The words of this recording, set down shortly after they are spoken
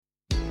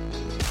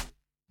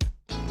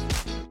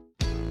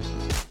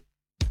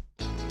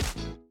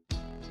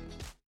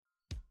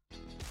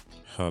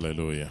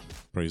Hallelujah.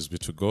 Praise be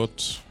to God.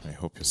 I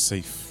hope you're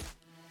safe.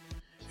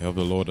 I hope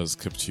the Lord has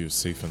kept you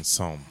safe and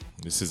sound.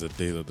 This is a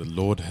day that the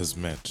Lord has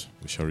made.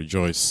 We shall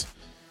rejoice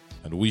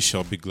and we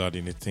shall be glad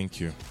in it. Thank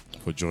you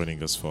for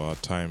joining us for our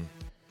time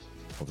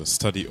of the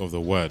study of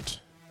the Word.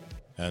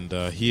 And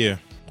here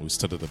we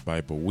study the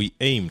Bible. We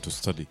aim to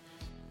study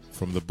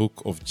from the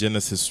book of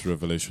Genesis to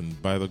Revelation.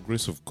 By the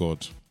grace of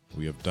God,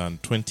 we have done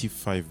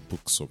 25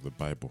 books of the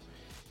Bible.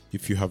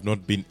 If you have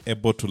not been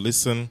able to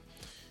listen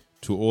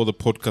to all the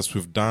podcasts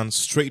we've done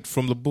straight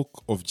from the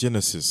book of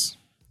Genesis,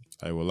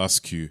 I will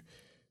ask you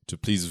to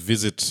please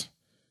visit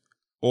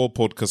all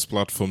podcast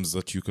platforms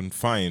that you can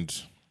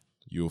find.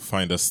 You'll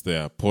find us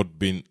there: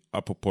 Podbean,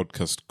 Apple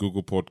Podcast,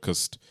 Google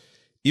Podcast,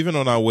 even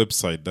on our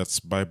website.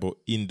 That's Bible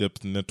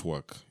In-Depth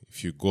Network.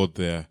 If you go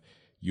there,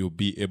 you'll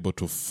be able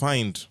to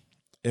find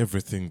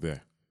everything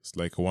there. It's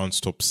like a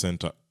one-stop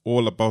center.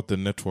 All about the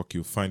network,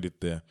 you'll find it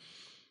there.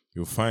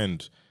 You'll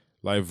find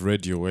live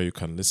radio where you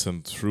can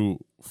listen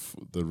through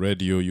the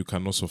radio. You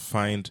can also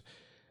find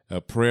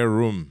a prayer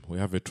room. We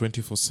have a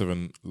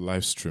 24/7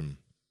 live stream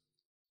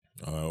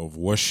of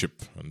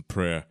worship and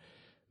prayer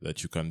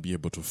that you can be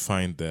able to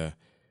find there.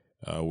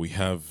 We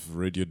have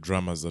radio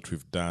dramas that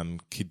we've done,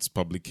 kids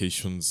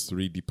publications,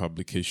 3D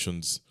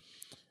publications,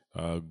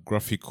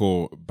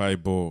 graphical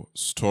Bible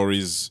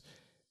stories,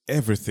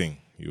 everything.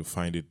 You'll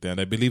find it there.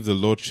 And I believe the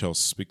Lord shall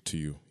speak to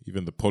you.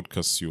 Even the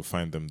podcasts, you'll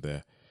find them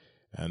there.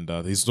 And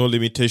there's no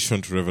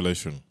limitation to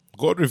revelation.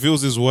 God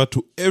reveals His word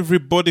to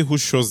everybody who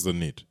shows the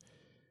need.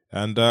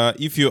 And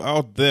if you're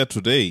out there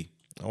today,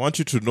 I want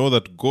you to know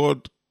that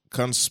God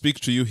can speak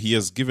to you. He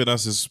has given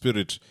us His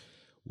Spirit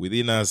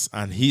within us,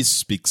 and He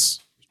speaks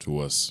to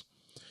us.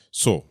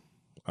 So,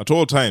 at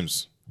all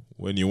times,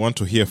 when you want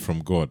to hear from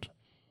God,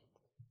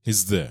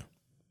 He's there.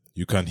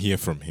 You can hear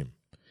from Him.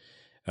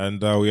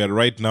 And we are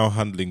right now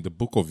handling the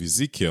book of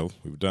Ezekiel.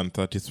 We've done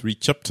 33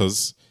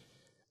 chapters.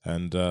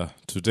 And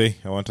today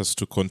I want us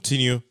to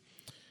continue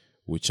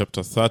with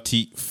chapter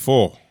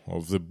 34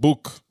 of the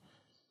book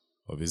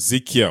of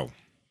Ezekiel.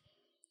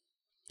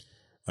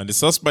 And it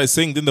starts by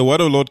saying, "Then the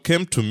word of the Lord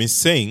came to me,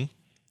 saying,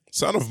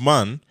 Son of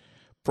man,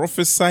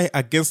 prophesy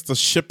against the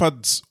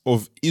shepherds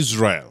of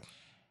Israel.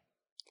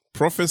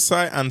 Prophesy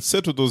and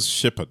say to those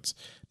shepherds."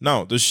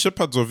 Now, the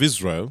shepherds of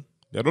Israel,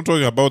 they're not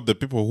talking about the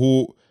people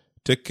who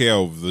take care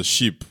of the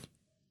sheep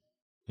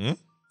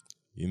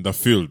in the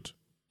field.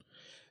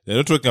 They're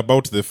not talking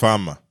about the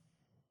farmer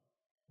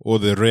or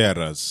the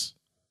rearers.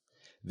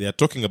 They are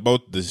talking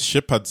about the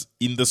shepherds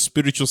in the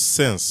spiritual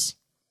sense.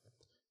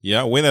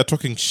 Yeah, when they're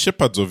talking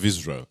shepherds of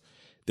Israel,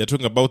 they're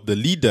talking about the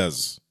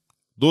leaders,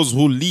 those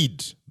who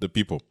lead the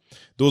people,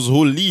 those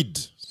who lead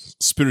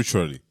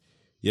spiritually.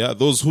 Yeah,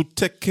 those who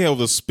take care of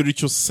the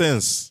spiritual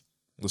sense,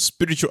 the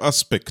spiritual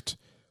aspect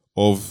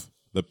of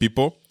the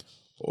people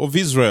of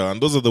Israel.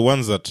 And those are the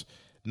ones that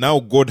now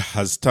God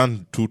has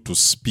turned to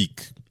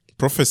speak.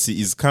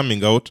 Prophecy is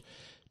coming out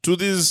to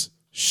these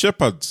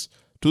shepherds,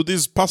 to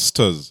these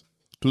pastors,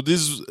 to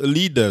these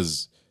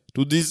leaders,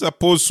 to these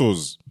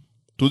apostles,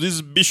 to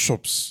these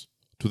bishops,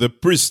 to the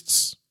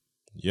priests.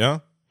 Yeah?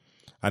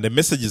 And the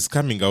message is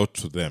coming out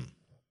to them.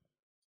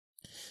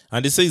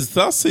 And it says,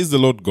 "Thus says the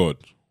Lord God,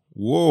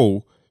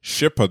 woe,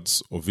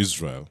 shepherds of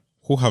Israel,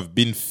 who have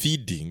been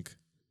feeding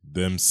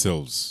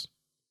themselves.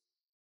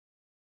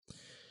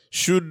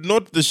 Should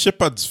not the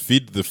shepherds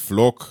feed the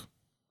flock?"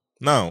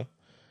 Now,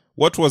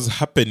 what was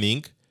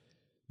happening,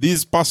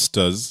 these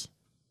pastors,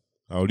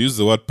 I'll use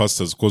the word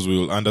pastors because we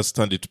will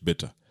understand it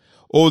better,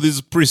 all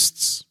these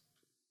priests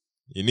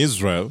in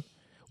Israel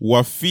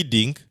were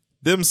feeding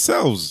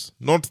themselves,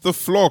 not the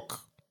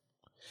flock.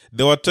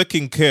 They were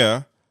taking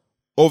care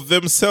of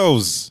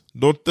themselves,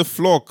 not the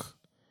flock.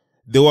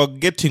 They were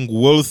getting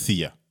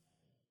wealthier.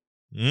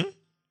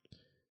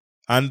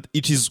 And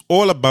it is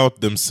all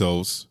about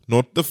themselves,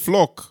 not the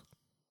flock.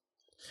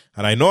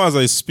 And I know as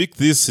I speak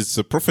this, it's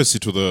a prophecy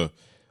to the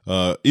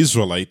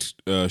Israelite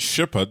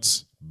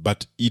shepherds,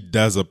 but it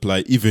does apply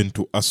even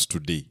to us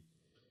today.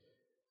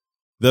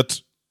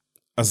 That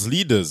as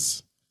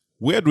leaders,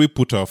 where do we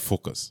put our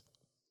focus?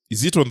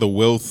 Is it on the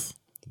wealth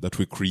that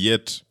we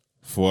create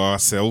for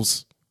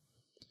ourselves?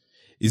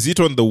 Is it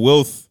on the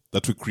wealth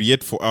that we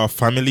create for our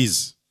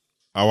families,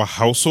 our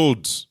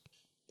households,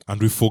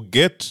 and we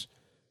forget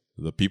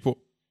the people?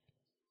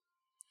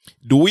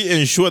 Do we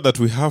ensure that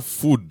we have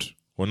food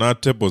on our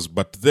tables,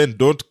 but then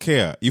don't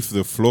care if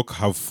the flock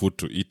have food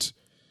to eat?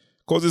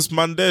 Because it's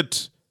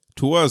mandate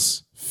to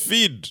us,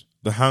 feed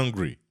the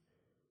hungry.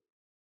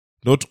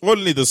 Not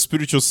only the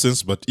spiritual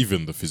sense, but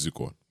even the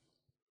physical one.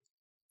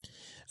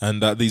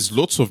 And there's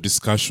lots of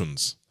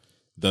discussions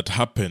that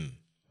happen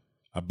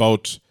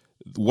about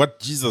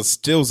what Jesus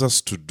tells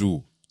us to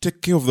do.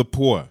 Take care of the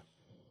poor.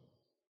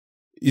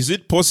 Is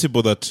it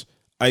possible that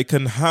I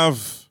can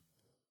have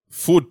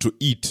food to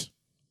eat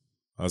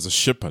as a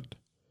shepherd,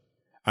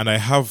 and I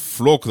have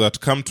flock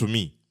that come to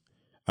me,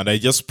 and I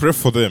just pray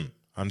for them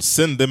and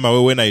send them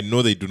away when I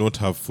know they do not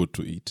have food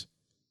to eat?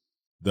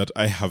 That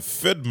I have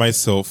fed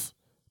myself,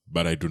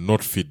 but I do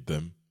not feed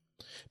them.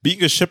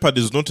 Being a shepherd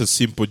is not a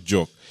simple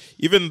joke.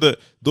 Even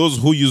those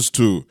who used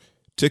to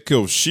take care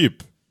of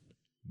sheep,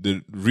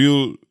 the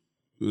real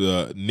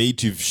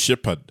native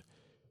shepherd,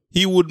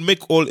 he would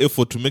make all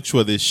effort to make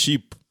sure the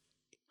sheep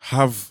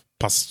have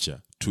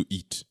pasture to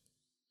eat.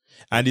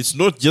 And it's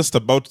not just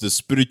about the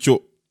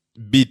spiritual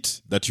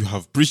bit that you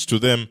have preached to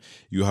them,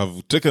 you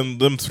have taken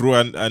them through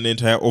an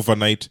entire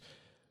overnight.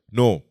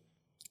 No.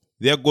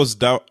 There goes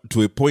down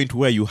to a point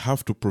where you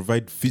have to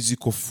provide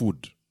physical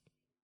food.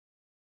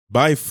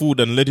 Buy food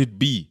and let it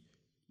be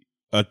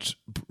at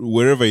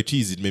wherever it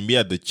is. It may be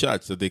at the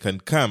church that they can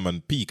come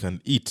and pick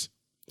and eat.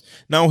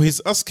 Now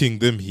he's asking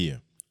them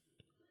here,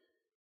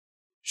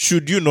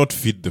 should you not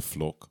feed the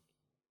flock?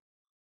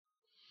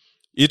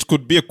 It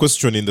could be a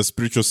question in the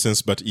spiritual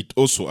sense, but it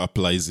also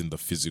applies in the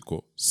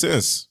physical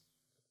sense.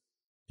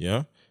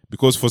 Yeah?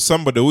 Because for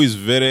somebody who is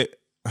very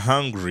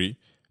hungry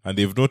and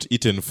they've not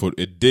eaten for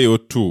a day or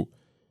two,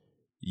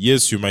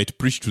 yes, you might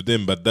preach to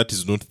them, but that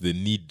is not the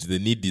need. The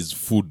need is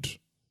food.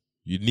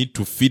 You need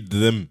to feed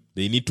them.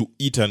 They need to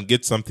eat and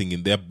get something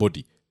in their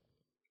body.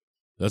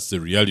 That's the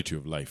reality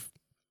of life.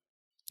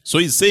 So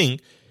he's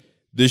saying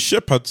the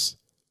shepherds,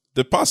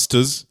 the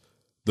pastors,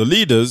 the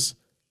leaders,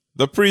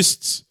 the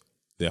priests,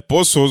 the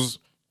apostles,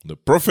 the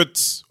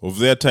prophets of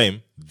their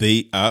time,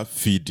 they are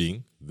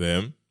feeding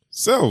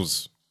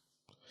themselves.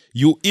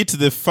 You eat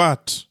the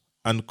fat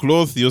and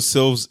clothe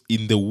yourselves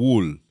in the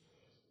wool.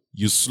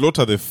 You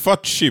slaughter the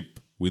fat sheep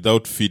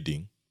without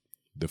feeding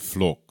the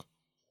flock.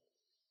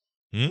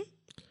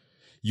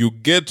 You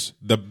get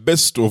the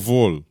best of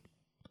all.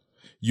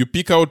 You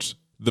pick out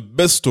the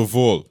best of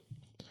all.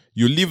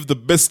 You live the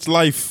best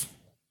life.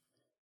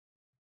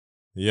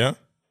 Yeah?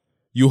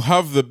 You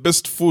have the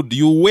best food.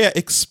 You wear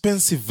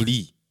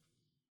expensively.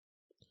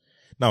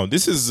 Now,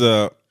 this is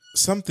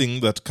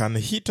something that can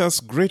hit us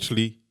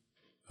greatly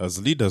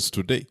as leaders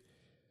today,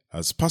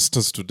 as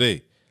pastors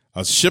today,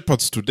 as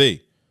shepherds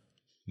today.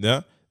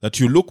 Yeah? That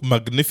you look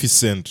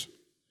magnificent.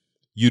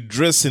 You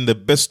dress in the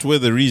best way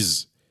there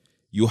is.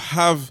 You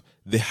have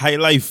the high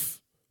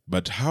life.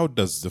 But how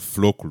does the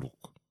flock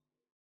look?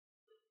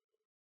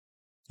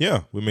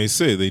 Yeah, we may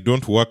say they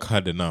don't work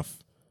hard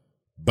enough.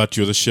 But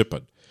you're the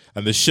shepherd.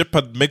 And the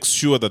shepherd makes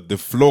sure that the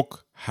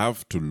flock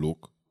have to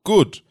look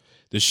good.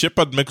 The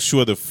shepherd makes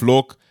sure the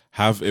flock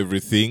have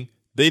everything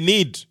they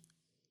need.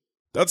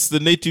 That's the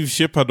native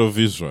shepherd of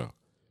Israel.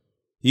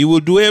 He will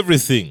do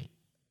everything.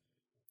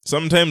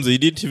 Sometimes they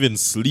didn't even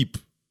sleep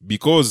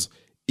because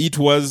it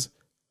was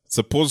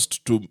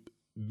supposed to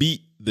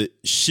be the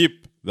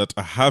sheep that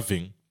are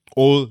having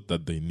all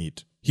that they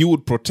need. He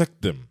would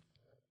protect them.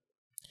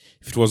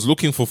 If it was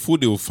looking for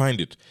food, he will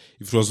find it.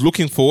 If it was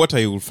looking for water,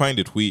 he will find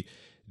it. We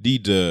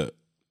did,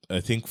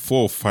 I think,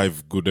 4 or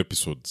 5 good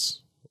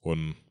episodes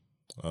on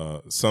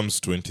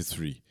Psalms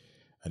 23.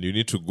 And you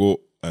need to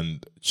go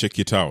and check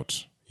it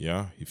out.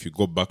 Yeah, if you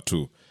go back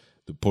to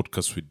the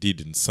podcast we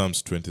did in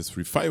Psalms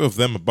 23, 5 of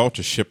them about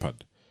a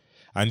shepherd.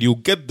 And you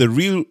get the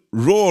real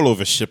role of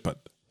a shepherd.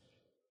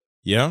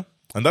 Yeah?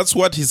 And that's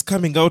what he's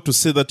coming out to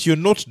say, that you're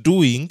not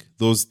doing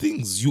those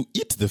things. You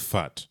eat the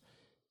fat.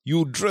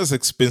 You dress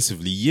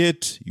expensively,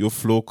 yet your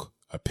flock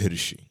are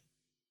perishing.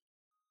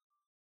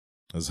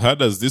 As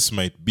hard as this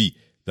might be,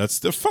 that's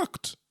the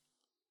fact.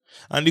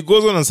 And he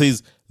goes on and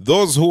says,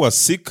 those who are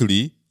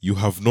sickly, you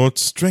have not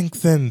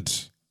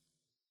strengthened.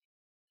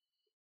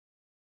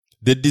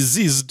 The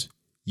diseased,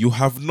 you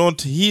have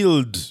not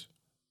healed.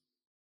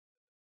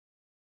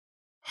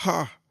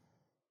 How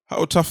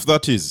tough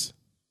that is.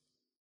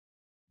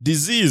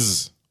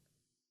 Disease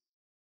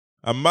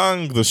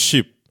among the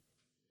sheep.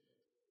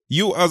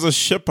 You as a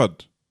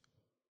shepherd,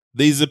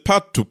 there is a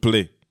part to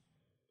play.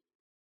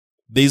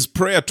 There is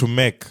prayer to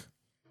make.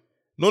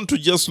 Not to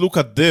just look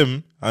at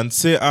them and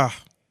say,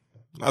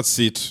 that's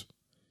it.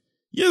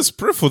 Yes,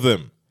 pray for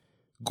them.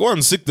 Go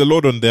and seek the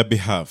Lord on their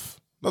behalf.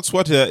 That's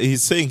what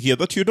he's saying here,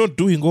 that you're not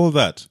doing all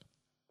that.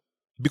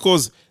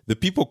 Because the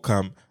people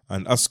come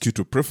and ask you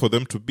to pray for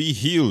them to be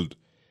healed.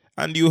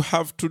 And you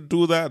have to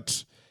do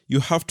that.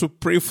 You have to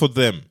pray for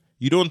them.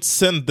 You don't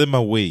send them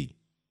away.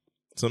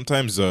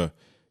 Sometimes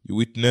you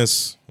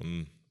witness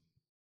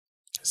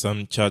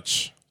some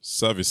church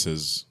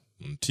services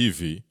on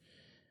TV,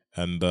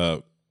 and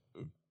the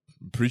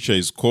preacher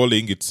is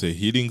calling, it's a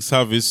healing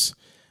service,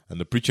 and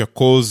the preacher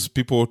calls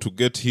people to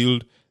get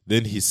healed.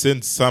 Then he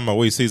sends some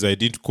away. He says, I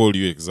didn't call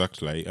you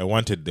exactly. I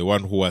wanted the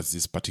one who has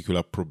this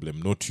particular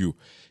problem, not you.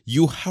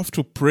 You have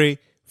to pray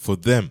for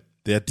them.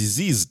 They are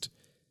diseased.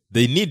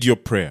 They need your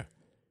prayer.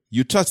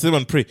 You touch them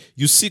and pray.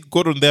 You seek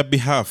God on their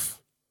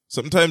behalf.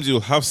 Sometimes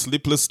you'll have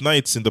sleepless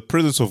nights in the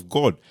presence of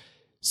God,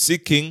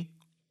 seeking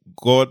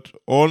God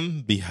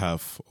on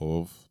behalf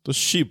of the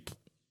sheep.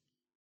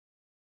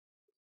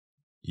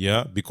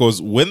 Yeah,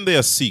 because when they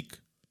are sick,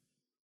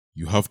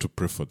 you have to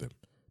pray for them.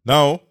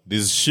 Now,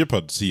 these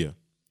shepherds here,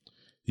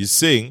 he's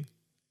saying,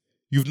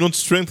 you've not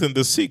strengthened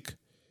the sick.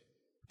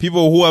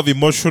 People who have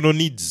emotional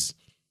needs.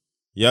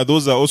 Yeah,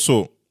 those are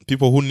also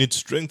people who need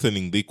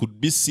strengthening. They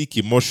could be sick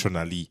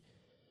emotionally,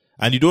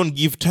 and you don't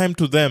give time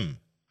to them.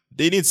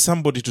 They need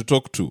somebody to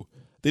talk to.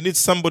 They need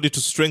somebody to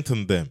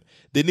strengthen them.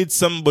 They need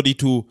somebody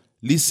to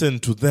listen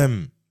to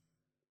them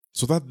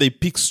so that they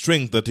pick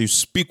strength, that you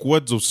speak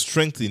words of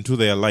strength into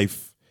their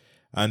life.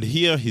 And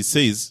here he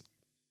says,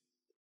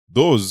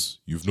 those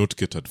you've not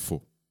catered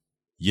for.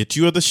 Yet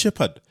you are the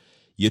shepherd.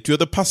 Yet you are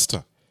the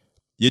pastor.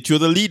 Yet you are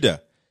the leader.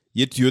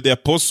 Yet you are the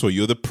apostle.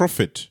 You are the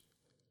prophet.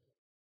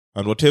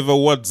 And whatever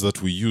words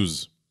that we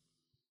use.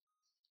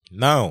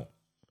 Now,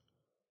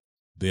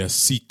 they are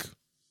sick.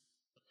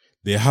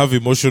 They have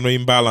emotional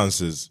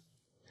imbalances.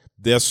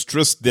 They are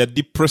stressed. They are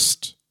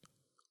depressed.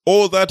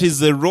 All that is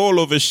the role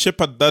of a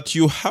shepherd, that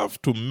you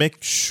have to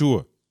make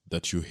sure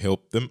that you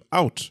help them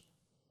out.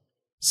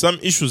 Some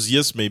issues,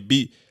 yes, may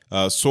be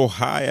so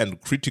high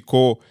and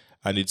critical,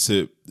 and it's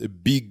a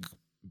big,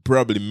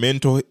 probably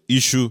mental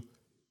issue.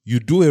 You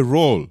do a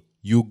role.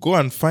 You go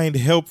and find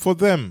help for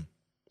them.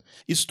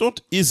 It's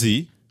not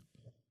easy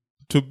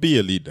to be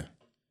a leader.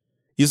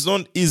 It's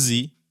not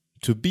easy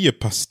to be a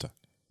pastor.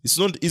 It's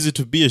not easy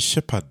to be a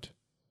shepherd.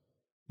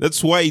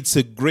 That's why it's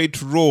a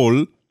great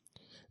role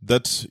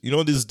that,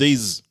 these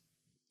days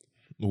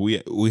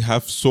we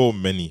have so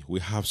many. We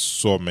have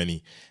so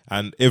many.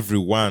 And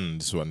everyone,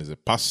 this one is a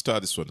pastor,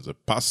 this one is a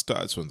pastor,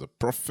 this one's a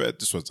prophet,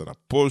 this one's an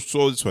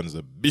apostle, this one is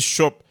a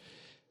bishop.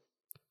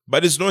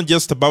 But it's not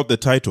just about the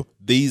title.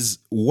 There is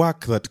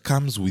work that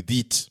comes with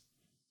it.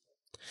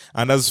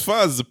 And as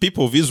far as the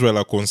people of Israel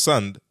are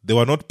concerned, they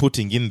were not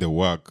putting in the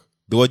work.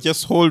 They were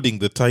just holding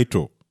the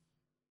title.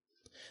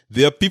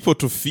 There are people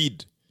to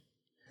feed.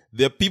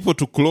 There are people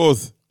to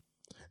clothe.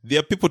 There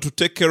are people to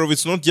take care of.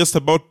 It's not just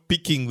about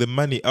picking the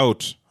money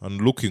out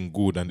and looking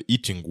good and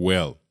eating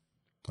well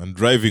and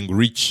driving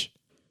rich.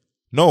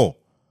 No,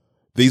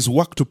 there is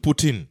work to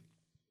put in.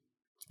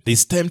 There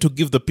is time to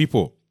give the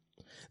people.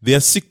 There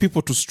are sick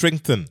people to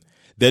strengthen.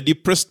 There are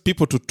depressed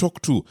people to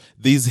talk to.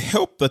 There is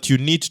help that you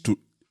need to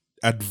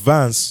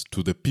advance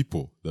to the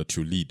people that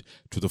you lead,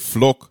 to the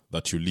flock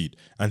that you lead.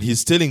 And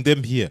he's telling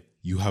them here,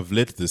 you have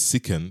let the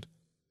sickened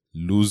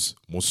lose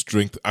more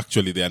strength.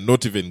 Actually, they are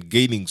not even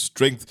gaining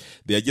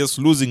strength. They are just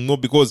losing more,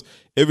 because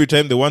every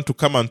time they want to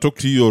come and talk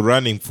to you, you're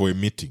running for a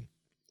meeting.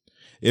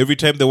 Every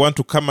time they want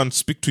to come and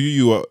speak to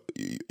you,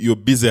 you're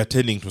busy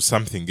attending to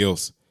something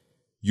else.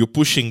 You're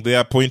pushing their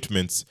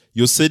appointments.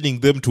 You're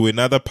sending them to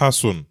another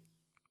person.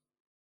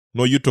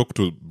 No, you talk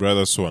to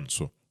brother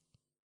so-and-so.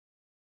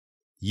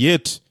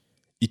 Yet,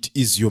 it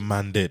is your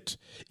mandate.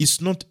 It's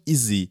not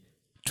easy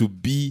to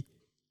be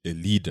a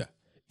leader.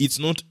 It's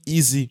not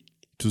easy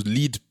to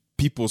lead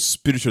people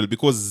spiritually,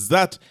 because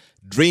that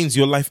drains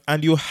your life,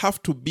 and you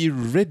have to be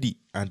ready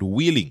and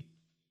willing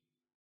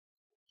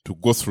to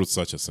go through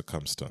such a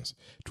circumstance,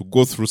 to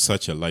go through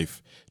such a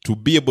life, to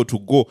be able to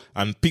go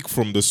and pick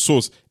from the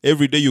source.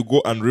 Every day you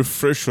go and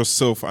refresh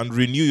yourself and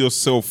renew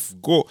yourself.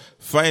 Go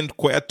find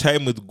quiet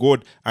time with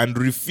God and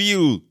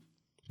refill,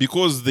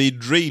 because they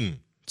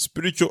drain.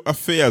 Spiritual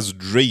affairs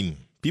drain.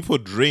 People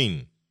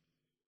drain.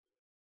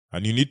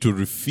 And you need to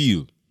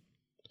refill.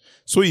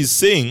 So he's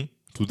saying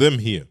to them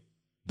here,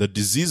 the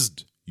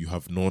diseased you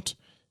have not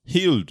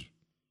healed.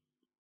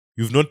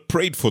 You've not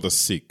prayed for the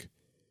sick.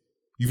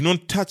 You've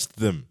not touched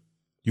them.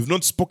 You've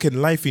not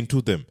spoken life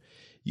into them.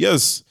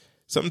 Yes,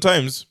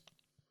 sometimes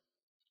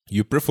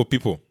you pray for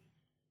people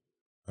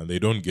and they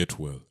don't get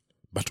well.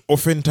 But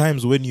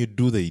oftentimes when you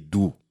do, they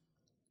do.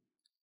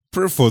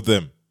 Pray for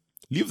them.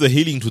 Leave the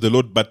healing to the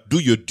Lord, but do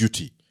your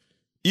duty.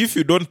 If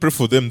you don't pray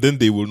for them, then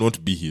they will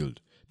not be healed.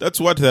 That's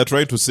what they're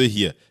trying to say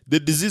here. The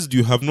diseased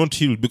you have not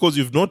healed, because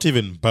you've not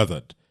even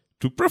bothered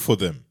to pray for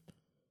them.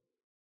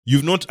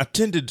 You've not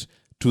attended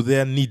to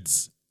their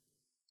needs.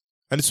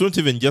 And it's not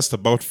even just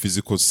about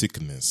physical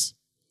sickness.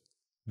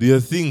 There are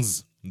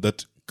things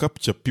that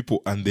capture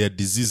people and they are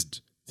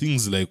diseased.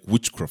 Things like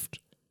witchcraft.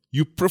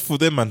 You pray for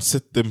them and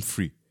set them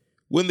free.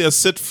 When they are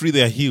set free,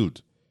 they are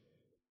healed.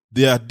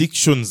 There are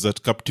addictions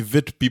that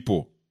captivate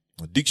people.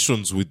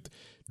 Addictions with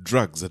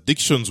drugs,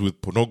 addictions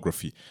with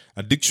pornography,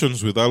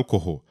 addictions with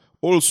alcohol.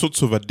 All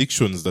sorts of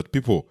addictions that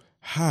people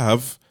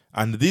have,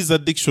 and these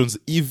addictions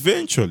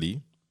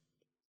eventually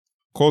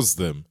cause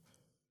them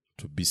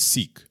to be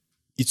sick.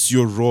 It's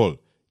your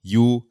role.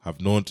 You have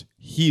not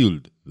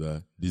healed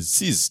the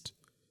diseased.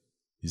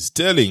 He's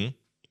telling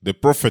the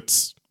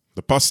prophets,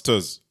 the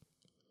pastors,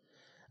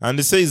 and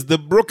he says, the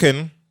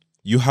broken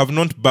you have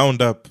not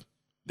bound up.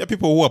 There are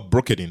people who are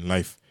broken in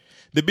life.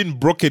 They've been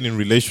broken in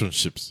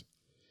relationships.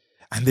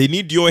 And they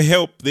need your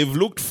help. They've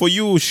looked for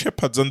you,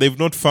 shepherds, and they've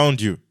not found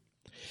you.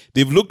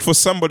 They've looked for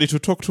somebody to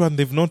talk to and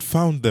they've not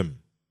found them.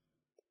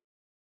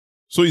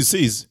 So he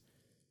says,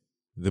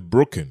 the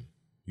broken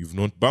you've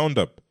not bound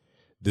up.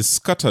 The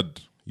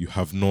scattered you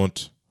have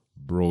not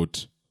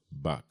brought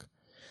back.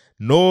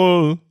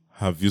 Nor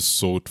have you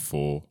sought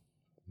for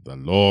the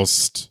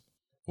lost.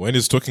 When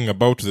he's talking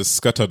about the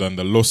scattered and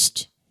the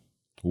lost,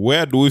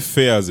 where do we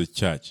fare as a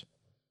church?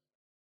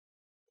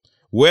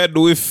 Where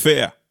do we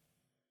fare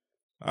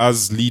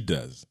as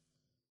leaders?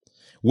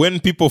 When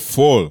people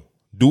fall,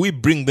 do we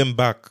bring them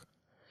back?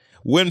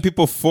 When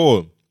people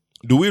fall,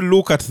 do we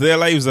look at their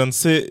lives and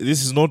say,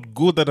 this is not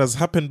good that has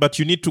happened, but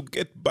you need to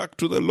get back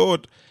to the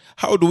Lord?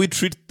 How do we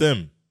treat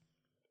them?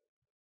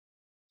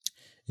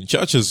 In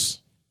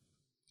churches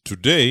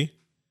today,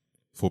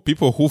 for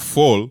people who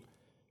fall,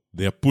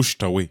 they are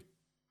pushed away.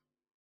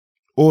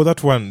 Oh,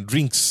 that one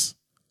drinks.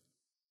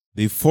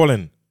 They've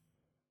fallen.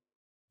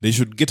 They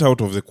should get out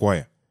of the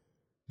choir.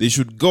 They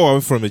should go away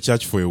from the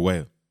church for a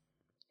while.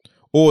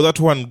 Oh, that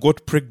one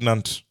got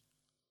pregnant.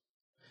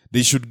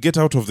 They should get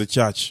out of the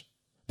church.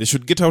 They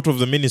should get out of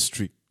the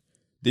ministry.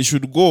 They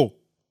should go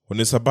on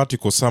a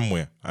sabbatical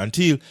somewhere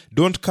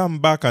don't come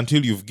back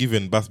until you've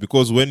given birth,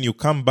 because when you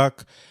come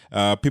back,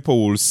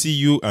 people will see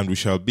you and we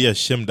shall be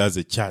ashamed as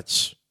a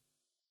church.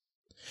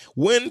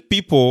 When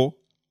people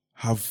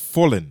have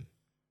fallen,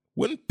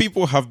 when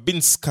people have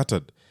been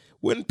scattered,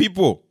 when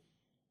people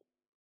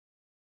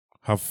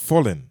have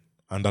fallen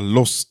and are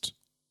lost,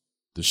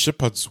 the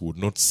shepherds would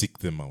not seek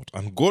them out.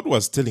 And God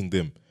was telling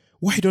them,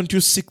 why don't you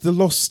seek the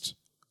lost?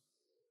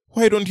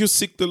 Why don't you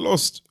seek the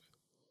lost?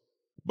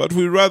 But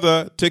we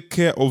rather take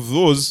care of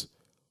those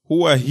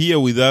who are here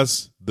with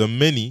us, the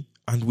many,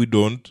 and we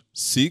don't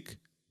seek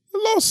the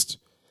lost.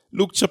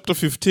 Luke chapter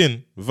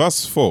 15,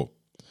 verse 4.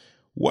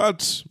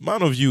 What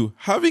man of you,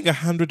 having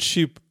 100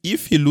 sheep,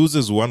 if he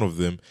loses one of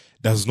them,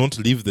 does not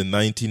leave the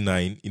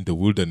 99 in the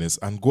wilderness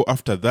and go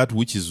after that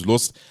which is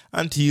lost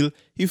until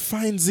he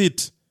finds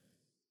it?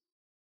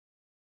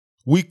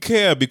 We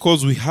care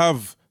because we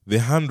have the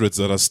hundreds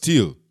that are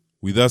still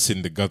with us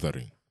in the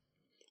gathering.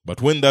 But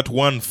when that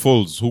one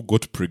falls who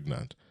got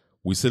pregnant,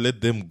 we say,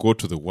 let them go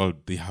to the world.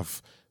 They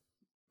have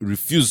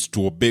refused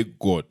to obey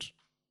God,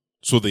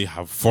 so they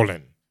have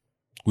fallen.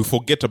 We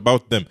forget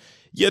about them.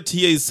 Yet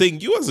here he's saying,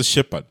 you as a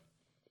shepherd,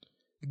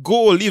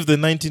 go leave the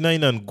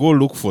 99 and go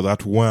look for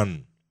that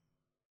one.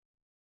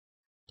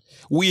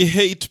 We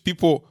hate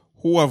people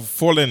who have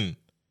fallen,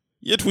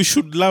 yet we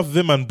should love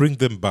them and bring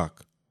them back.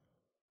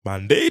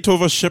 Mandate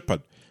over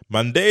shepherd,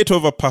 mandate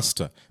over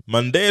pastor,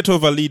 mandate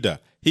over leader.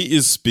 He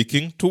is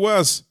speaking to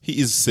us. He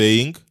is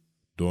saying,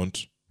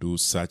 don't do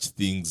such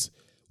things.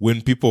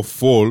 When people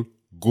fall,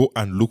 go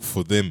and look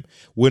for them.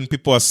 When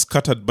people are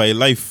scattered by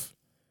life,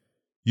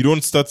 you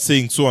don't start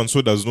saying so and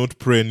so does not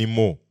pray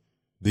anymore.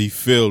 They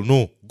fail.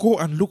 No, go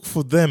and look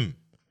for them.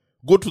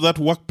 Go to that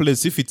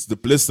workplace if it's the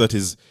place that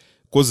is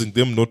causing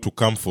them not to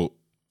come for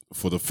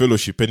the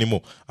fellowship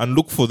anymore, and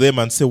look for them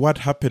and say, what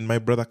happened, my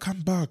brother?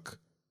 Come back.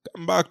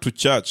 Come back to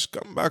church.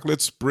 Come back.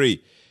 Let's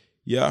pray.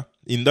 Yeah,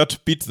 in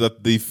that pit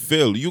that they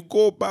fell, you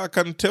go back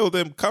and tell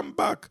them, come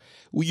back.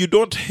 You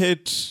don't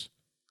hate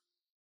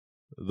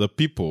the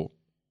people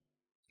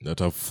that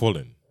have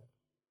fallen,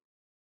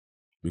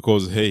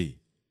 because, hey,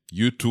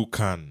 you too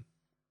can.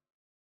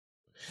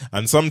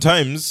 And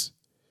sometimes,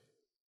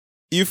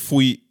 if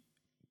we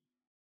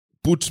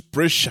put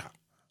pressure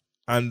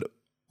and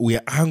we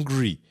are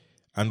angry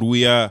and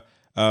we are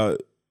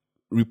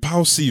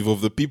repulsive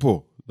of the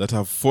people that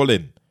have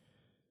fallen,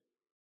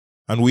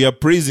 and we are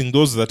praising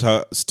those that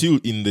are still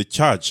in the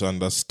church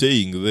and are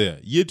staying there,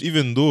 yet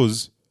even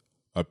those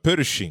are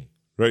perishing,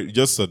 right?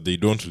 Just that they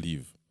don't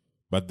leave.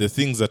 But the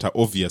things that are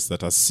obvious,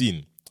 that are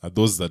seen, are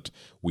those that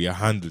we are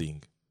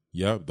handling.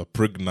 Yeah, the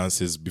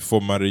pregnancies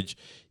before marriage,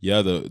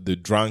 yeah, the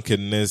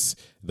drunkenness,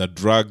 the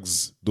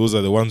drugs, those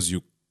are the ones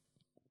you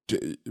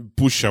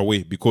push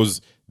away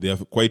because they are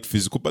quite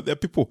physical. But there are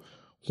people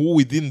who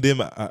within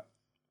them are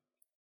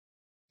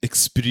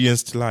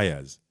experienced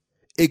liars,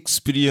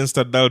 experienced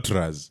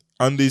adulterers,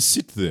 and they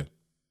sit there.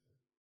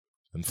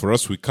 And for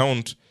us, we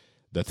count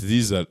that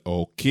these are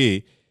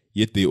okay,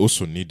 yet they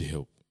also need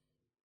help.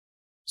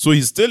 So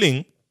he's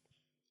telling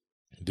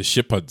the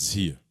shepherds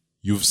here,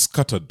 you've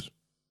scattered.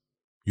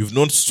 You've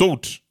not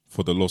sought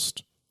for the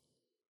lost.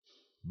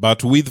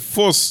 But with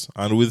force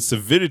and with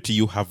severity,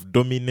 you have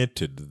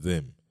dominated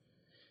them.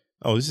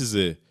 Now, this is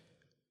a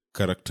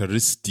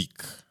characteristic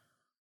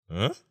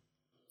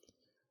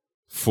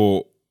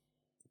for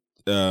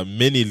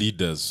many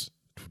leaders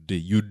today.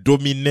 You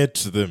dominate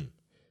them,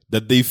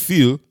 that they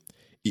feel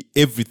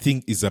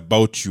everything is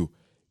about you.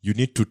 You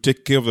need to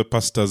take care of the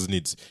pastor's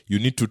needs. You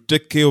need to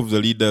take care of the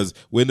leaders.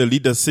 When the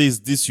leader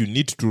says this, you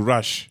need to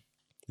rush.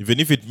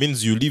 Even if it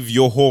means you leave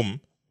your home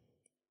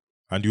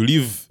and you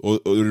leave a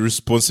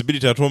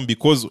responsibility at home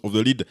because of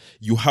the leader,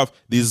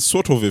 there's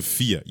sort of a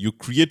fear. You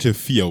create a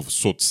fear of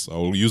sorts. I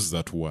will use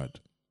that word.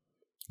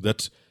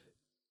 That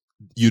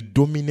you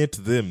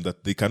dominate them,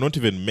 that they cannot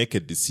even make a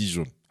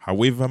decision.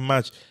 However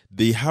much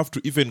they have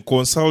to even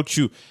consult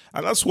you.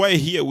 And that's why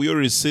here we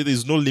always say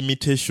there's no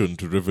limitation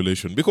to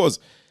revelation, because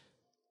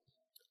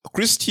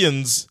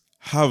Christians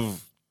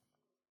have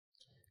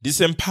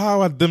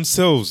disempowered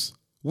themselves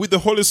with the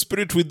Holy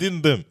Spirit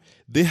within them.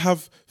 They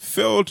have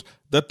felt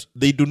that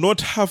they do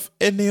not have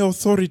any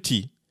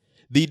authority.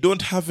 They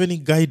don't have any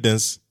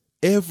guidance.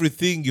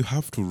 Everything you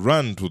have to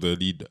run to the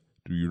leader.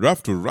 You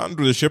have to run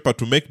to the shepherd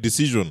to make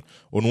decision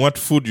on what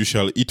food you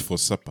shall eat for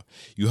supper.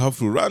 You have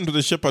to run to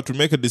the shepherd to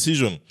make a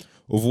decision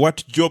of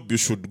what job you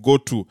should go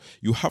to.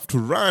 You have to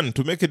run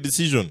to make a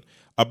decision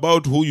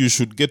about who you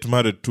should get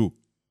married to.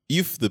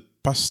 If the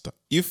pastor,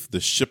 if the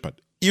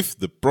shepherd, if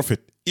the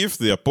prophet, if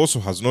the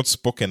apostle has not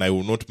spoken, I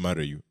will not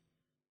marry you.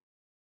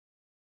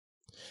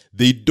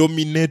 They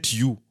dominate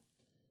you.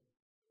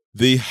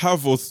 They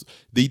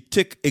they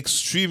take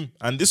extreme,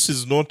 and this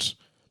is not,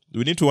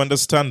 we need to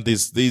understand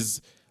this.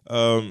 There's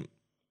the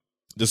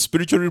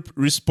spiritual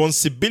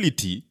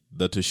responsibility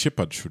that a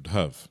shepherd should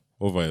have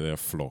over their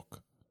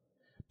flock.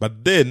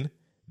 But then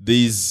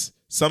there's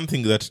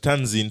something that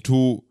turns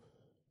into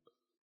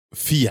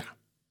fear,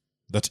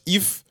 that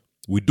if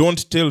we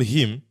don't tell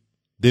him,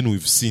 then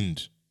we've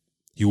sinned.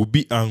 He will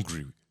be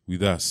angry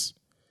with us.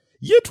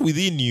 Yet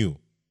within you,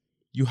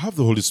 you have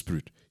the Holy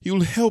Spirit. He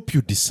will help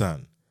you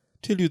discern.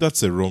 Tell you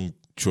that's a wrong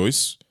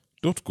choice.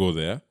 Don't go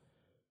there.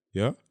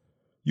 Yeah?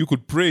 You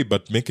could pray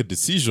but make a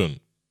decision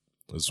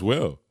as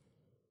well.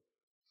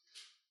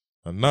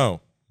 And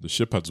now, the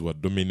shepherds were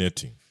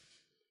dominating.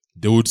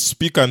 They would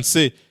speak and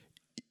say,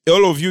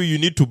 all of you, you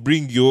need to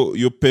bring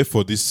your pay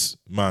for this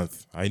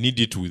month. I need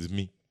it with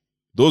me.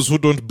 Those who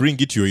don't bring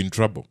it, you're in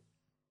trouble.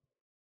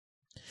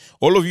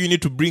 All of you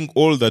need to bring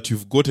all that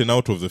you've gotten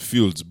out of the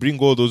fields. Bring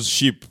all those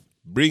sheep.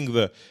 Bring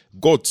the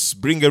goats.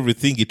 Bring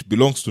everything. It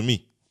belongs to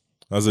me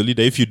as a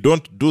leader. If you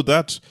don't do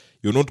that,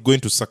 you're not going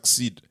to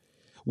succeed.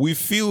 We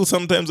feel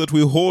sometimes that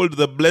we hold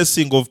the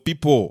blessing of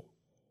people,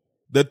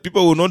 that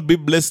people will not be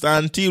blessed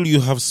until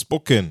you have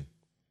spoken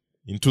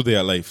into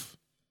their life.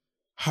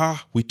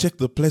 We take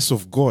the place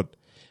of God.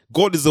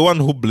 God is the one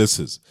who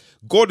blesses.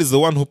 God is the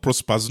one who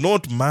prospers,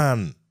 not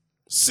man.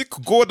 Seek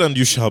God and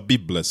you shall be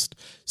blessed.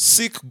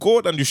 Seek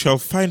God and you shall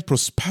find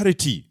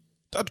prosperity.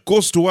 That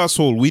goes to us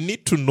all. We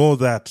need to know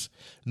that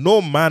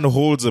no man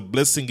holds a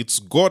blessing. It's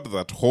God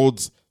that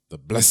holds the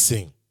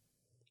blessing.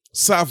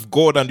 Serve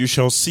God and you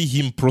shall see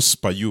him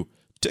prosper you,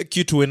 take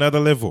you to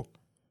another level.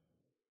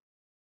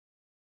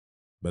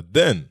 But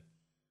then,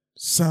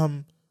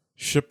 some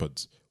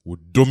shepherds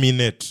would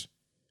dominate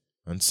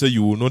and say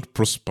you will not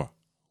prosper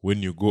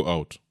when you go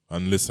out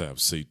unless I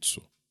have said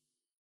so.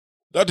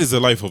 That is the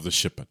life of the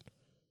shepherd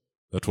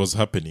that was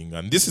happening.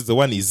 And this is the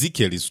one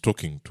Ezekiel is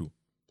talking to.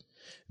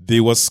 They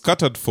were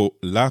scattered for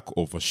lack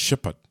of a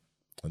shepherd,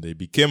 and they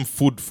became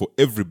food for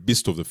every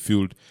beast of the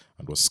field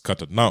and was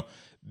scattered. Now,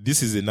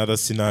 this is another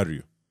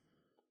scenario.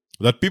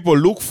 That people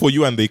look for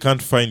you and they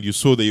can't find you,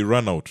 so they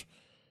run out.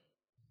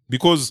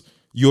 Because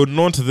you're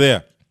not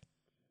there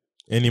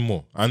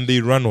anymore, and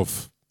they run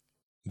off.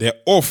 They're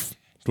off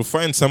to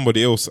find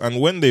somebody else, and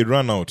when they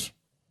run out,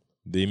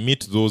 they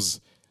meet those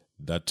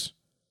that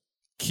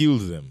kill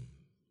them.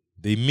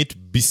 They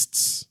meet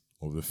beasts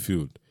of the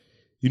field.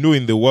 You know,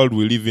 in the world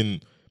we live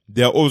in,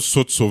 there are all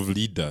sorts of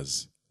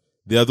leaders.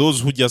 There are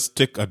those who just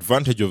take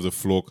advantage of the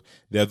flock.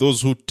 There are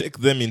those who take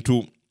them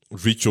into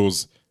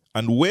rituals.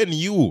 And when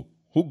you,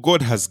 who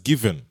God has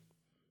given,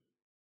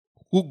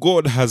 who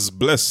God has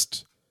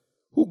blessed,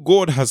 who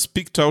God has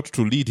picked out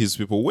to lead his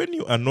people, when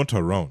you are not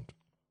around,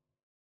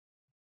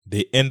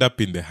 they end up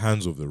in the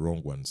hands of the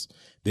wrong ones.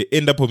 They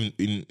end up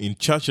in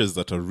churches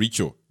that are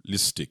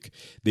ritualistic.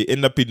 They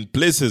end up in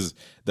places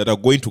that are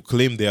going to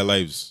claim their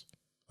lives,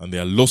 and they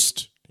are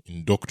lost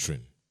in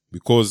doctrine.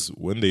 Because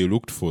when they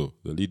looked for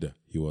the leader,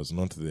 he was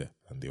not there,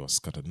 and they were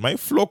scattered. My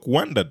flock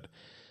wandered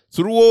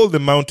through all the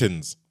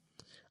mountains,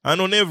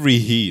 and on every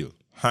hill,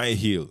 high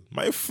hill.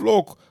 My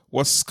flock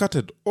was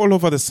scattered all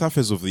over the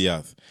surface of the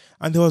earth,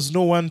 and there was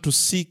no one to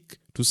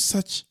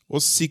search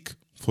or seek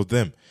for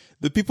them.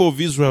 The people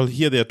of Israel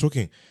here, they are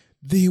talking,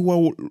 they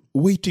were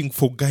waiting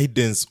for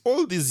guidance.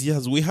 All these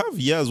years, we have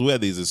years where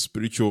there is a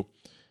spiritual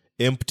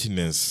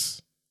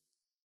emptiness,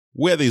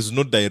 where there is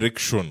no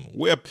direction,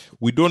 where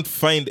we don't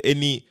find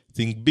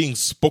anything being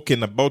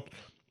spoken about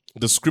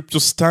the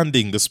spiritual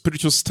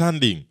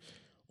standing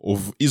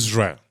of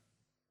Israel.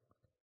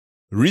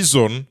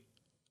 Reason,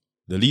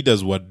 the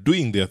leaders were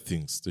doing their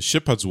things. The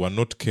shepherds were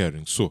not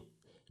caring. So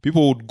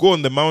people would go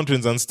on the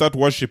mountains and start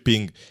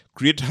worshipping,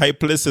 create high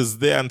places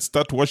there and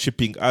start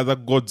worshipping other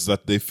gods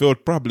that they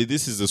felt probably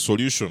this is the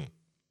solution.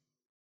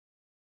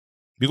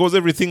 Because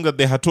everything that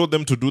they had told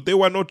them to do, they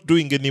were not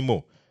doing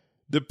anymore.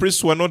 The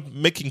priests were not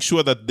making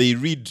sure that they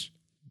read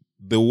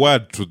the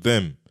word to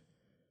them.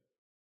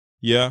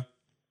 Yeah?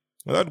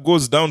 And that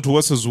goes down to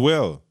us as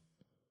well.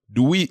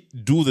 Do we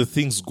do the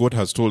things God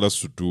has told us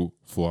to do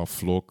for our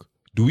flock?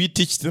 Do we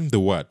teach them the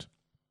word?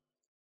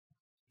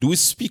 Do we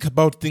speak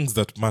about things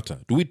that matter?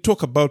 Do we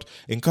talk about,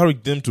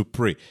 encourage them to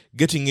pray,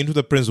 getting into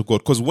the presence of God?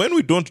 Because when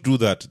we don't do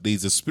that, there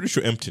is a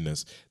spiritual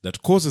emptiness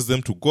that causes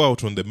them to go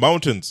out on the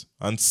mountains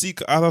and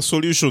seek other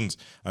solutions.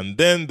 And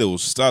then they will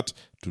start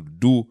to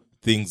do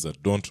things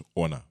that don't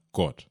honor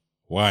God.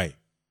 Why?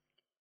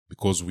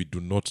 Because we do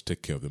not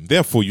take care of them.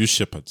 Therefore, you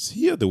shepherds,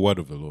 hear the word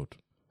of the Lord.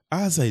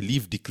 As I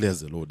live,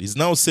 declares the Lord. He's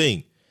now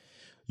saying,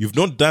 you've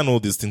not done all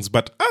these things,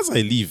 but as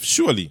I live,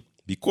 surely,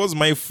 because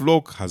my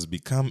flock has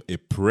become a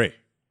prey,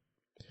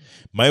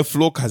 my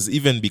flock has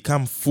even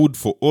become food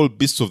for all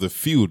beasts of the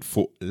field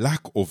for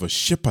lack of a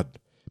shepherd.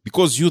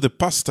 Because you, the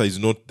pastor, is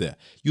not there.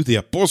 You, the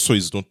apostle,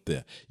 is not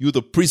there. You,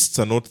 the priests,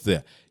 are not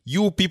there.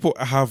 You people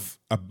have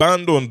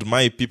abandoned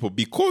my people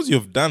because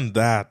you've done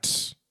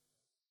that.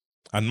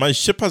 And my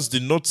shepherds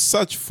did not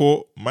search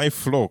for my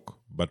flock,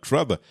 but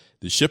rather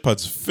the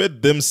shepherds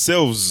fed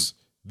themselves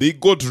They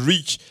got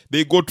rich,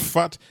 they got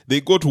fat,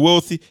 they got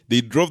wealthy,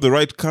 they drove the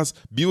right cars,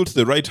 built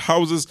the right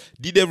houses,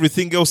 did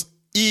everything else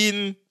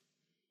in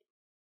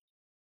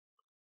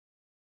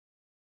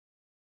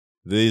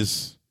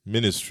these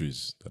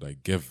ministries that I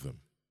gave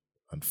them,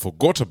 and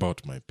forgot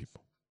about my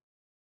people.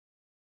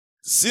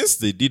 Since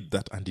they did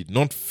that and did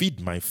not feed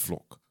my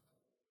flock,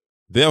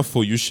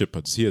 therefore you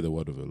shepherds, hear the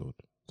word of the Lord.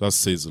 Thus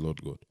says the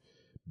Lord God.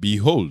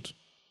 Behold,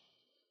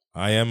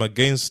 I am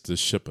against the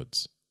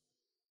shepherds.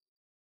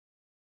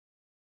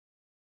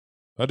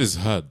 That is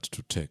hard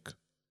to take.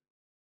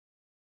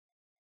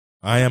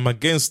 I am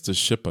against the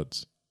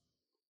shepherds.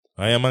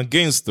 I am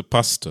against the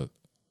pastor.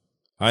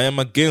 I am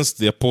against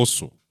the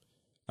apostle.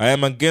 I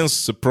am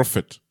against the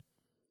prophet.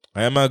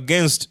 I am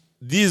against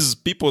these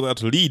people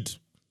that lead.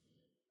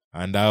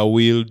 And I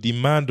will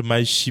demand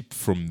my sheep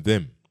from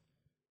them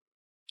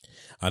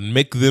and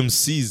make them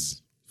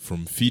cease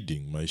from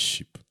feeding my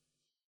sheep.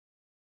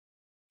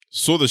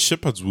 So the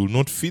shepherds will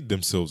not feed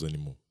themselves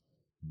anymore,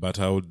 but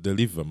I will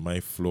deliver my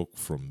flock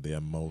from their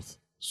mouth,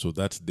 so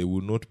that they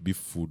will not be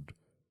food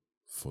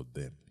for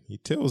them. He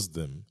tells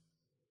them,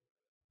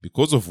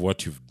 because of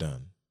what you've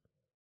done,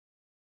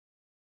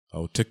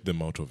 I'll take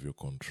them out of your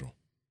control.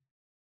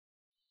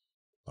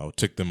 I'll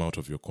take them out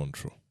of your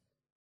control.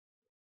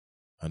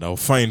 And I'll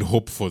find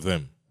hope for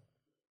them.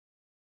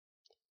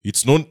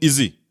 It's not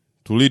easy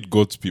to lead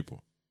God's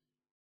people.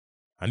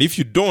 And if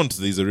you don't,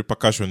 there is a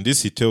repercussion.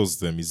 This he tells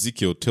them,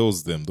 Ezekiel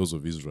tells them, those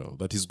of Israel,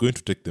 that he's going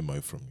to take them away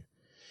from you.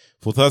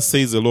 For thus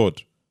says the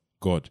Lord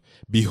God,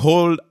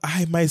 behold,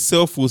 I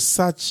myself will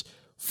search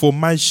for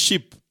my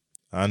sheep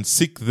and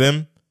seek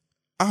them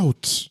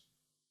out.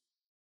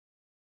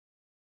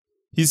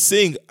 He's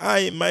saying,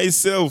 I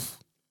myself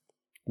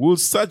will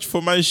search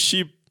for my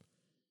sheep.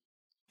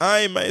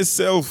 I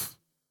myself,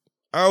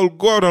 I'll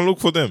go out and look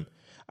for them.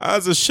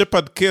 As a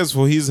shepherd cares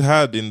for his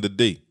herd in the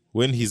day,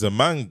 when he's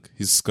among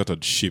his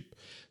scattered sheep,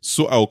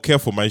 so I'll care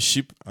for my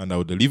sheep, and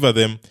I'll deliver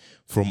them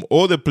from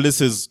all the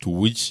places to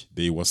which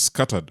they were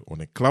scattered on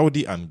a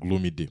cloudy and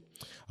gloomy day.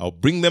 I'll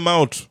bring them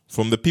out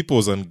from the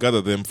peoples and gather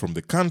them from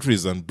the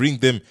countries and bring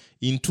them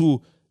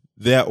into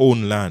their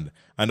own land.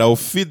 And I'll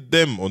feed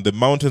them on the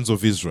mountains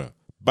of Israel,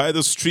 by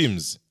the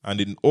streams, and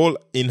in all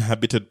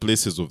inhabited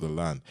places of the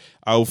land.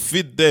 I'll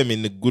feed them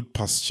in a good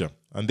pasture,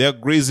 and their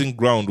grazing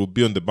ground will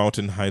be on the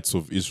mountain heights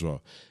of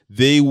Israel.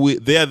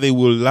 There they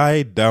will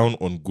lie down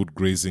on good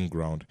grazing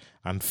ground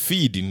and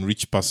feed in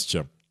rich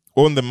pasture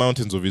on the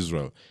mountains of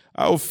Israel.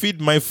 I will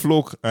feed my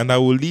flock and I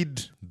will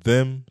lead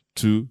them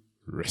to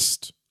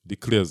rest,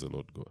 declares the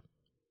Lord God.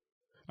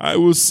 I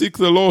will seek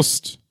the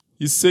lost,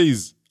 he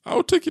says. I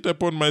will take it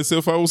upon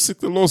myself. I will seek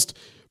the lost,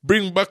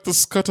 bring back the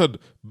scattered,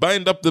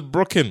 bind up the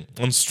broken,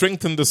 and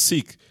strengthen the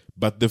sick.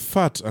 But the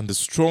fat and the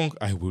strong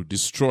I will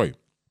destroy.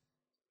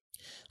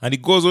 And he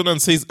goes on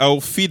and says, I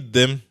will feed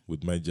them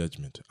with my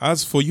judgment.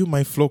 As for you,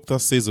 my flock,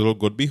 thus says the Lord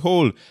God,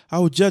 behold, I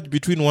will judge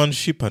between one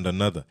sheep and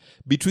another,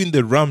 between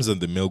the rams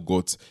and the male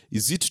goats.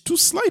 Is it too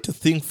slight a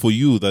thing for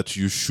you that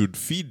you should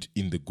feed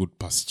in the good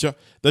pasture,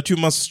 that you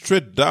must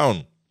tread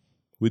down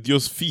with your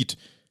feet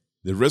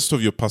the rest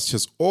of your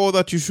pastures, or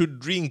that you should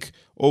drink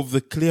of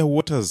the clear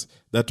waters,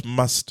 that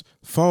must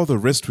foul the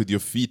rest with your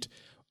feet?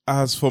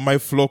 As for my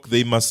flock,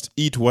 they must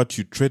eat what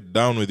you tread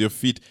down with your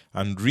feet,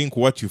 and drink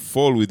what you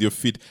fall with your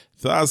feet.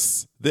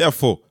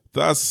 Therefore,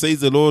 thus says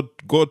the Lord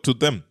God to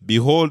them,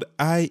 behold,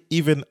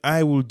 even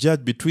I will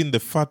judge between the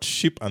fat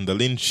sheep and the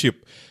lean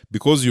sheep,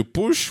 because you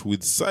push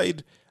with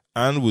side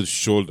and with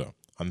shoulder,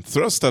 and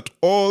thrust at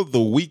all the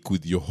weak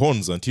with your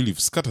horns until you've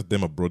scattered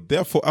them abroad.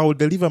 Therefore, I will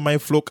deliver my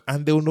flock,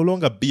 and they will no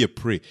longer be a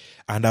prey,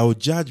 and I will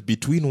judge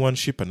between one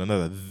sheep and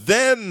another.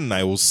 Then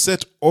I will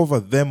set over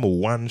them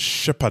one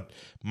shepherd,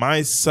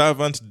 my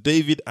servant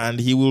David,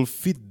 and he will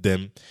feed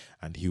them,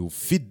 and he will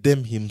feed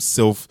them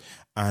himself,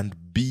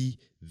 and be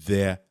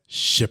their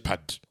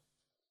shepherd.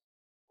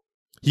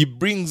 He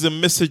brings a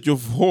message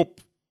of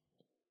hope.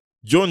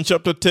 John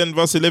chapter 10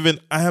 verse 11,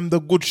 I am the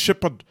good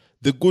shepherd.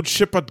 The good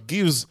shepherd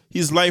gives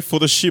his life for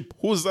the sheep.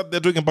 Who is that they're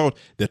talking about?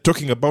 They're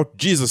talking about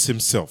Jesus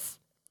himself.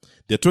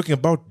 They're talking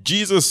about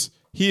Jesus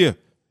here.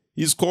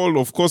 He's called,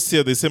 of course,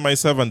 here they say my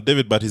servant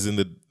David, but he's in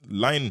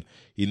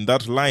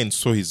that line,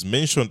 so he's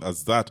mentioned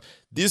as that.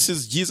 This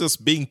is Jesus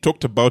being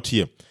talked about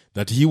here,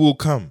 that he will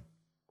come.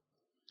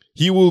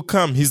 He will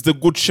come. He's the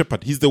good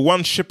shepherd. He's the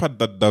one shepherd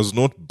that does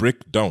not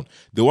break down.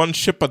 The one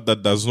shepherd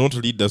that does not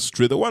lead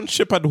astray. The one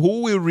shepherd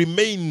who will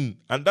remain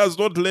and does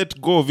not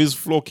let go of his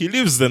flock. He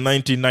leaves the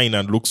 99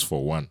 and looks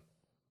for one.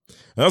 And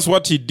that's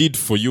what he did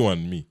for you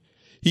and me.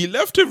 He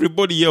left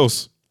everybody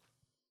else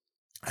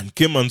and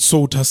came and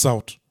sought us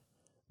out.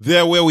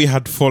 There where we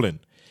had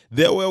fallen.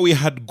 There where we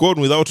had gone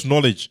without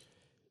knowledge.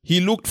 He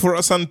looked for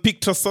us and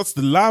picked us. That's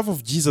the love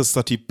of Jesus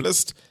that he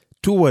placed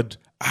toward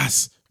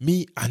us,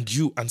 me and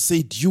you, and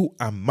said, you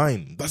are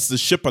mine. That's the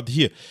shepherd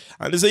here.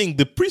 And he's saying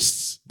the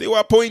priests, they were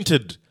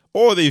appointed.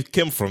 Or they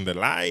came from the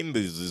line,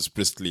 these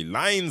priestly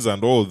lines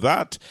and all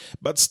that.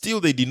 But still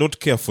they did not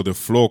care for the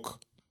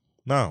flock.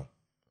 Now,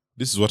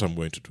 this is what I'm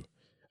going to do.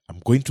 I'm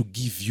going to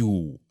give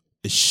you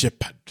a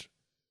shepherd.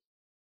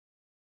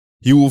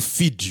 He will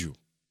feed you.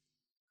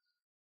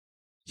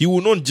 He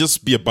will not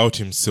just be about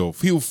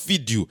himself. He will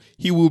feed you.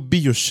 He will be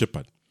your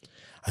shepherd.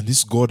 And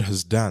this God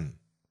has done.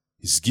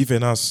 He's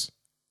given us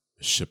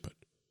a shepherd.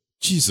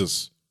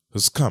 Jesus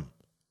has come.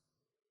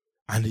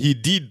 And he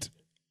did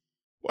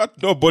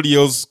what nobody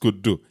else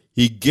could do.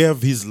 He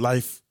gave his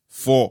life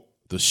for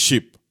the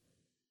sheep.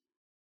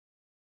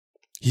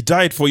 He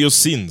died for your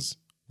sins,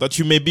 that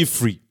you may be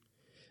free,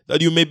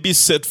 that you may be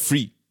set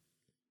free.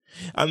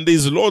 And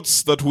there's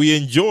lots that we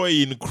enjoy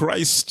in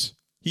Christ.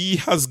 He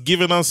has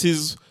given us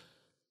his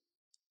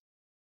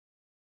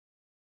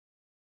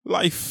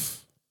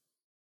life.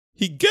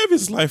 He gave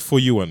his life for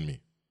you and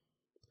me,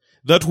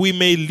 that we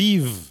may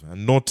live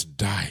and not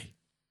die.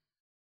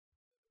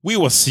 We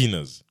were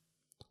sinners.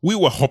 We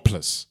were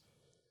hopeless.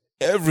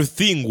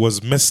 Everything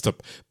was messed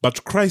up.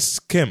 But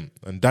Christ came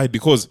and died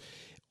because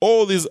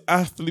all these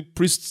earthly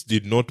priests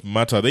did not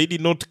matter. They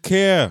did not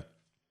care.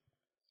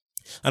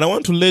 And I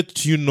want to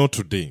let you know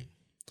today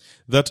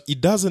that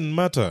it doesn't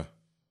matter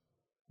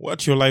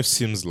what your life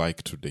seems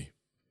like today.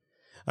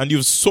 And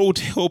you've sought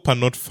help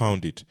and not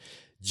found it.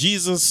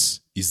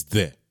 Jesus is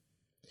there.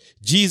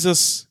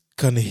 Jesus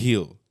can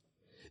heal.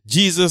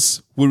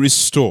 Jesus will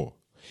restore.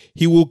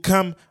 He will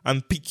come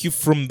and pick you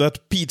from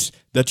that pit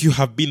that you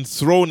have been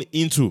thrown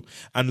into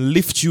and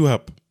lift you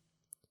up.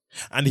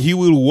 And he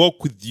will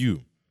walk with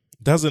you.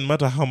 Doesn't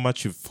matter how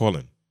much you've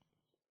fallen.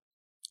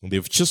 And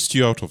they've chased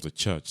you out of the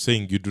church,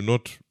 saying you do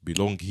not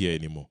belong here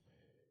anymore.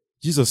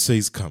 Jesus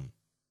says, come.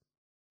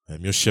 I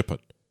am your shepherd.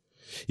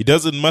 It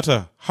doesn't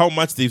matter how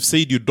much they've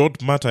said you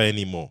don't matter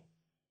anymore.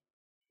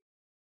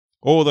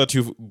 Or that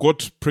you've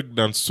got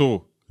pregnant,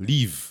 so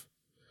leave.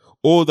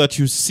 Or that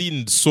you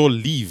sinned, so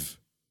leave.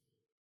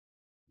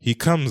 He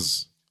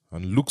comes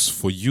and looks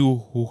for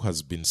you who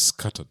has been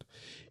scattered,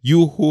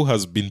 you who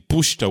has been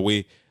pushed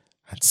away,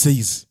 and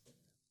says,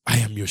 I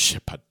am your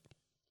shepherd.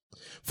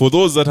 For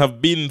those that have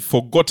been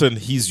forgotten,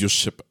 he is your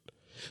shepherd.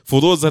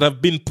 For those that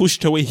have been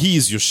pushed away, he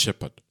is your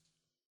shepherd.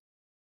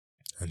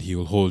 And he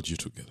will hold you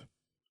together.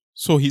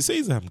 So he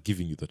says, I am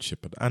giving you that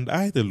shepherd, and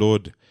I, the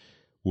Lord,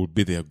 will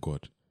be their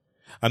God.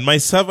 And my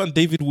servant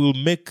David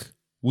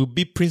will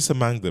be prince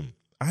among them.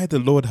 I, the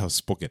Lord, have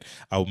spoken.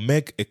 I'll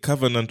make a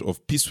covenant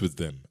of peace with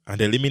them and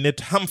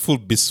eliminate harmful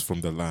beasts from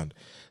the land,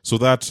 so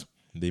that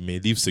they may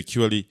live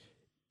securely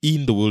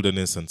in the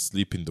wilderness and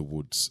sleep in the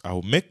woods.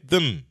 I'll make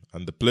them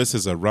and the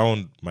places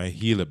around my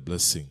hill a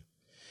blessing.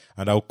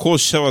 And I'll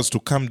cause showers to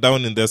come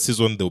down in their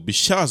season. There will be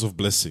showers of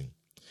blessing.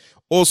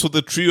 Also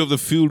the tree of the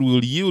field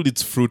will yield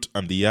its fruit,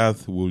 and the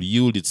earth will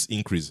yield its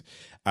increase,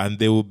 and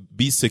they will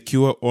be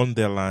secure on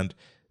their land.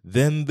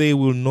 Then they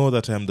will know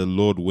that I am the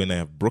Lord when I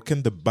have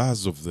broken the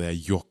bars of their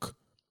yoke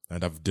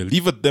and have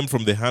delivered them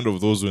from the hand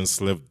of those who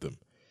enslaved them.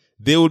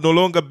 They will no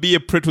longer be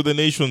a prey to the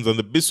nations, and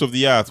the beasts of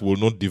the earth will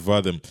not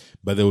devour them,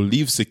 but they will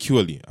live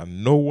securely,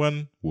 and no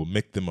one will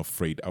make them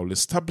afraid. I will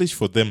establish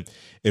for them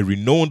a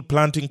renowned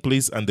planting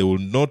place, and they will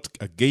not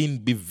again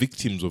be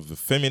victims of the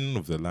famine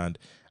of the land,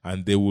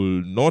 and they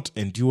will not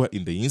endure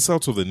in the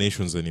insults of the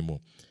nations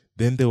anymore.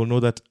 Then they will know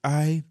that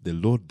I, the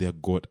Lord their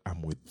God,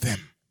 am with them.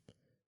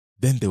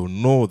 Then they will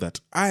know that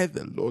I,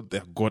 the Lord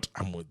their God,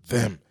 am with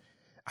them.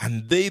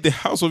 And they, the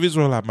house of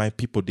Israel, are my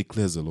people,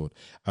 declares the Lord.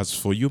 As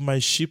for you, my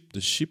sheep,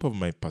 the sheep of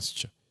my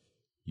pasture,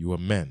 you are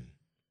men.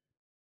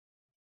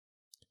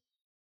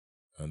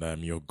 And I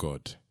am your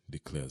God,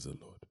 declares the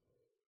Lord.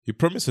 He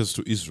promises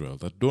to Israel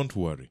that don't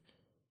worry,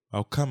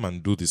 I'll come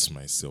and do this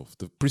myself.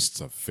 The priests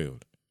have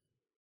failed.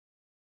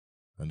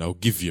 And I'll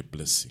give you a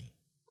blessing.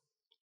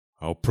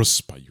 I'll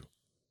prosper you.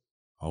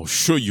 I'll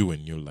show you a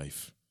new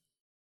life.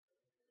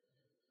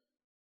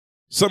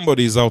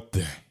 Somebody is out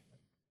there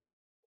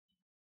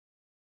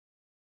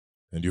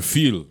and you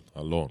feel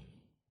alone.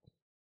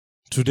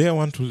 Today I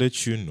want to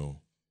let you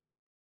know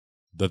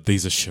that there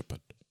is a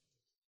shepherd.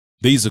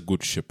 There is a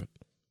good shepherd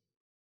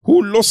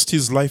who lost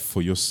his life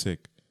for your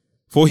sake.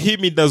 For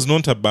him he does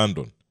not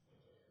abandon.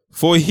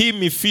 For him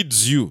he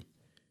feeds you.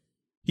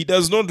 He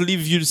does not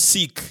leave you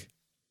sick.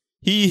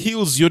 He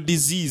heals your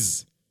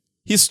disease.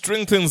 He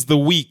strengthens the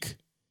weak.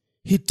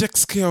 He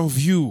takes care of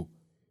you.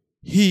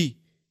 He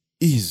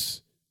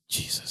is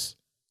Jesus.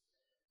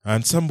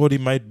 And somebody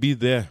might be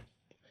there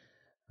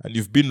and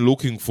you've been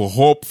looking for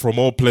hope from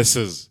all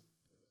places.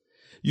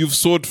 You've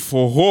sought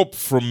for hope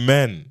from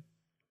men.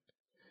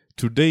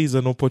 Today is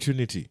an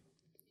opportunity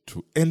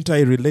to enter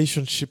a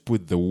relationship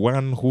with the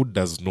one who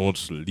does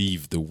not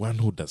leave, the one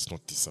who does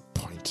not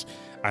disappoint.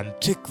 And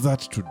take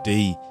that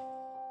today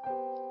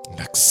and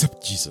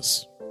accept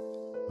Jesus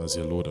as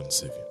your Lord and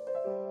Savior.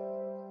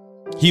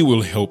 He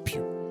will help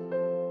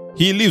you.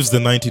 He leaves the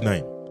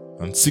 99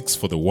 and seeks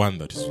for the one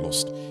that is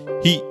lost.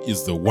 He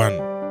is the one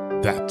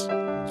that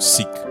will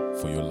seek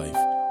for your life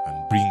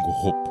and bring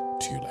hope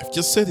to your life.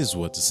 Just say these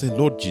words. Say,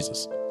 Lord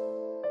Jesus,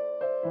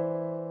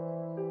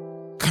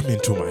 come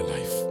into my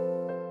life.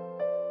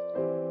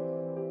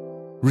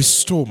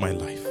 Restore my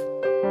life.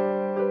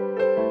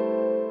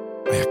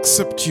 I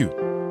accept you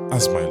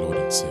as my Lord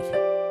and Savior.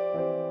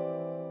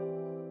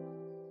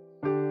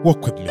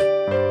 Walk with me.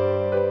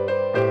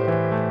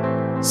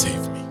 Save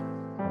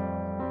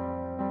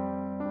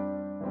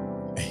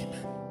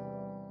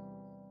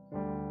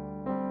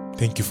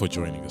Thank you for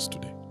joining us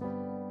today.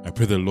 I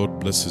pray the Lord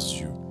blesses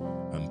you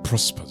and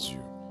prospers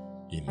you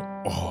in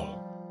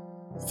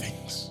all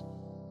things.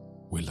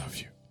 We love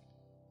you,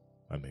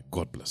 and may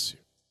God bless you.